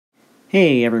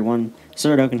Hey everyone,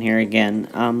 SirHadoken here again.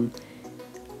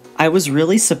 I was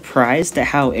really surprised at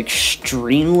how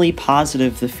extremely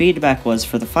positive the feedback was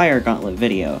for the Fire Gauntlet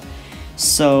video.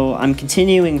 So I'm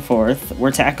continuing forth.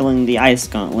 We're tackling the Ice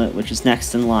Gauntlet, which is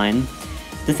next in line.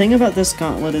 The thing about this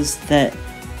gauntlet is that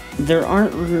there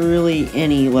aren't really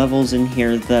any levels in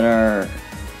here that are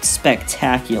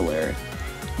spectacular,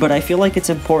 but I feel like it's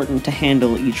important to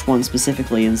handle each one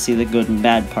specifically and see the good and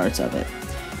bad parts of it.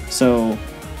 So,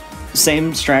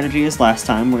 same strategy as last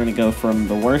time. We're going to go from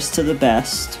the worst to the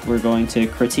best. We're going to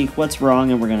critique what's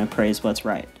wrong and we're going to praise what's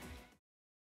right.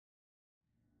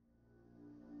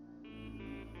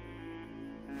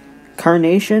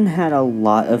 Carnation had a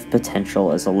lot of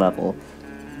potential as a level,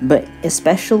 but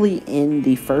especially in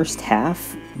the first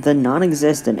half, the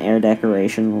non-existent air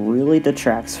decoration really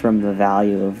detracts from the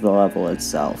value of the level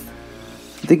itself.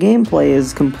 The gameplay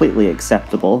is completely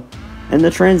acceptable, and the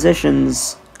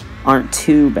transitions aren't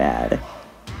too bad,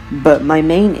 but my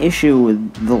main issue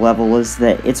with the level is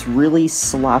that it's really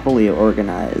sloppily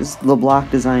organized. The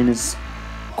block design is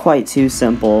quite too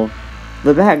simple.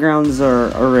 The backgrounds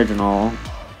are original,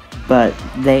 but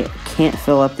they can't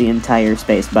fill up the entire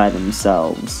space by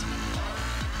themselves.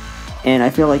 And I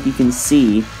feel like you can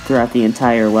see throughout the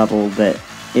entire level that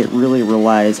it really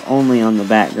relies only on the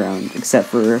background, except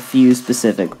for a few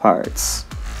specific parts.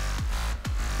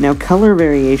 Now, color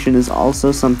variation is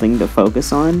also something to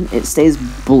focus on. It stays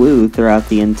blue throughout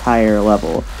the entire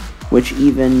level, which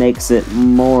even makes it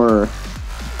more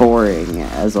boring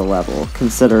as a level,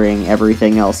 considering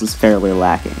everything else is fairly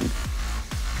lacking.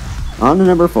 On to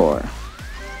number 4.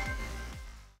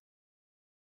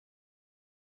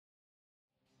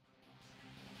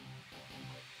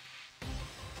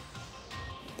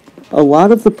 A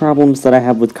lot of the problems that I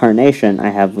have with Carnation, I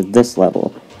have with this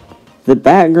level. The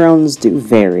backgrounds do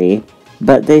vary,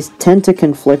 but they tend to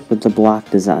conflict with the block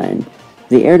design.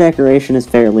 The air decoration is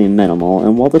fairly minimal,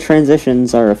 and while the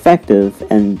transitions are effective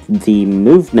and the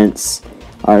movements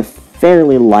are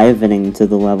fairly livening to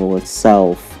the level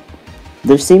itself,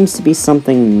 there seems to be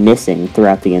something missing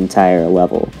throughout the entire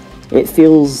level. It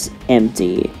feels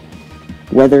empty.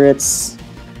 Whether it's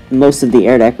most of the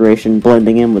air decoration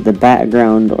blending in with the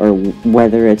background, or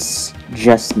whether it's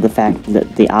just the fact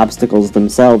that the obstacles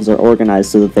themselves are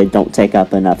organized so that they don't take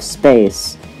up enough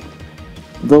space,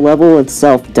 the level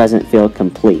itself doesn't feel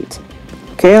complete.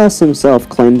 Chaos himself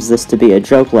claims this to be a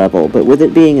joke level, but with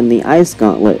it being in the Ice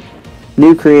Gauntlet,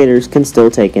 new creators can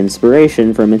still take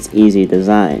inspiration from its easy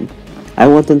design. I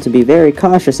want them to be very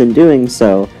cautious in doing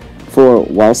so, for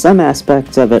while some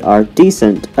aspects of it are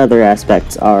decent, other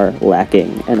aspects are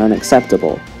lacking and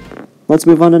unacceptable. Let's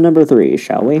move on to number 3,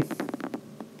 shall we?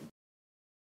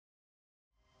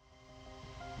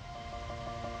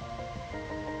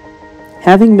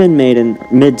 Having been made in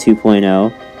mid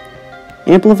 2.0,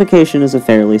 amplification is a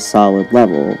fairly solid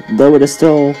level, though it is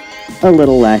still a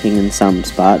little lacking in some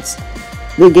spots.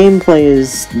 The gameplay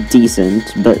is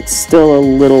decent, but still a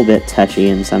little bit touchy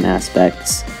in some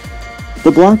aspects.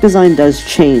 The block design does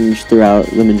change throughout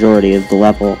the majority of the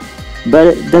level, but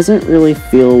it doesn't really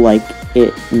feel like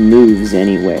it moves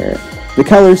anywhere. The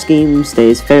color scheme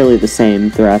stays fairly the same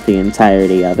throughout the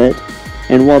entirety of it,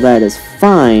 and while that is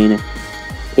fine,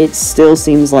 it still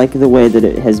seems like the way that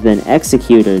it has been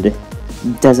executed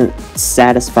doesn't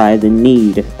satisfy the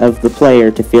need of the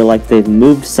player to feel like they've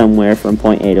moved somewhere from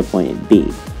point A to point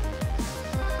B.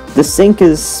 The sync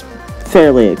is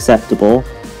fairly acceptable.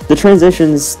 The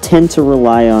transitions tend to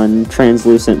rely on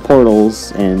translucent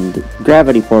portals and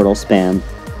gravity portal spam,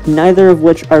 neither of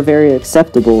which are very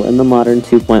acceptable in the modern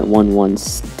 2.11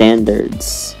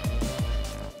 standards.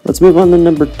 Let's move on to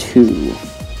number 2.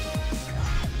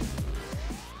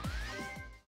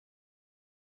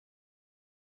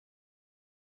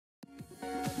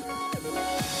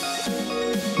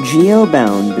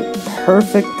 Geobound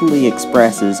perfectly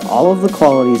expresses all of the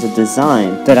qualities of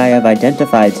design that I have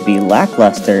identified to be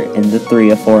lackluster in the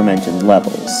 3 aforementioned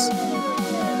levels.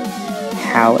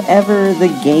 However, the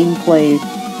gameplay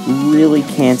really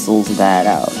cancels that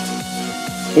out.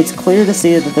 It's clear to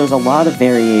see that there's a lot of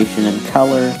variation in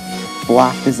color,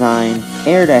 block design,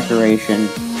 air decoration,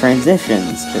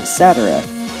 transitions, etc.,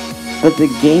 but the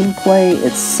gameplay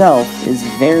itself is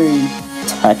very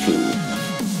touchy.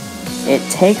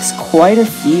 It takes quite a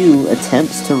few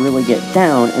attempts to really get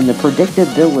down, and the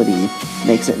predictability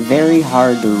makes it very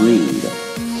hard to read.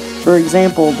 For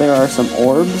example, there are some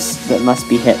orbs that must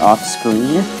be hit off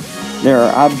screen, there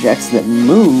are objects that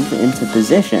move into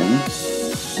position,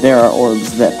 there are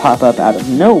orbs that pop up out of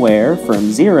nowhere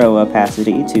from 0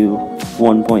 opacity to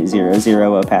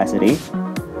 1.00 opacity.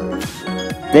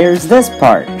 There's this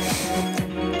part.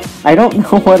 I don't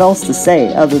know what else to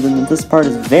say other than that this part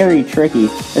is very tricky,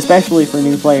 especially for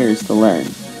new players to learn.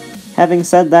 Having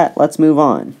said that, let's move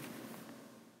on.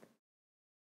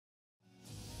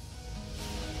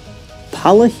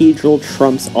 Polyhedral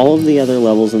trumps all of the other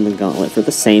levels in the Gauntlet for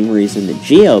the same reason that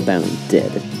Geobound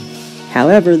did.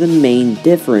 However, the main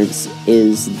difference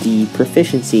is the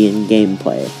proficiency in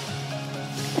gameplay.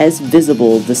 As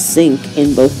visible, the sync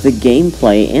in both the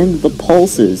gameplay and the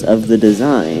pulses of the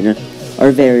design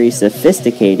are very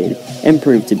sophisticated and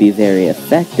prove to be very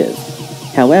effective.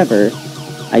 However,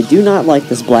 I do not like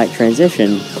this black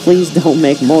transition. Please don't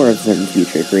make more of them,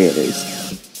 future creators.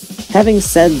 Having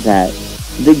said that,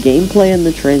 the gameplay and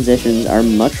the transitions are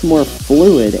much more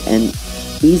fluid and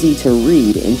easy to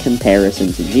read in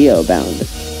comparison to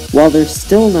Geobound. While they're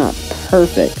still not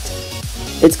perfect,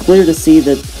 it's clear to see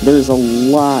that there's a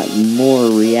lot more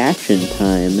reaction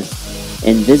time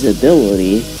and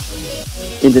visibility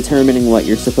in determining what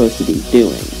you're supposed to be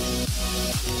doing.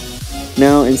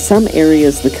 Now, in some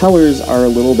areas, the colors are a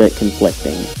little bit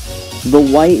conflicting. The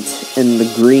white and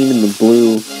the green and the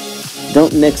blue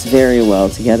don't mix very well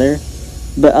together,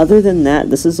 but other than that,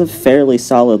 this is a fairly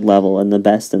solid level and the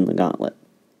best in the Gauntlet.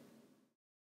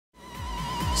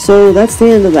 So that's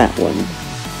the end of that one.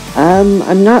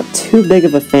 I'm not too big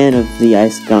of a fan of the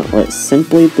Ice Gauntlet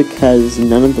simply because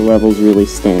none of the levels really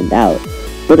stand out,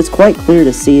 but it's quite clear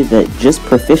to see that just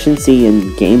proficiency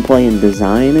in gameplay and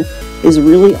design is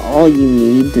really all you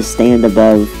need to stand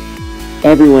above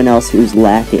everyone else who's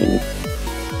lacking.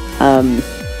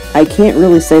 I can't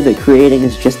really say that creating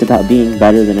is just about being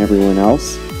better than everyone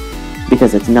else,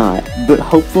 because it's not, but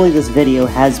hopefully this video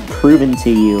has proven to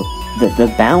you that the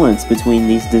balance between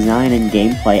these design and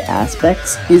gameplay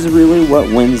aspects is really what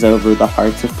wins over the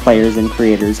hearts of players and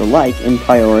creators alike in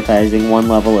prioritizing one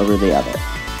level over the other.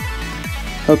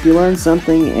 Hope you learned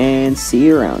something, and see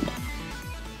you around.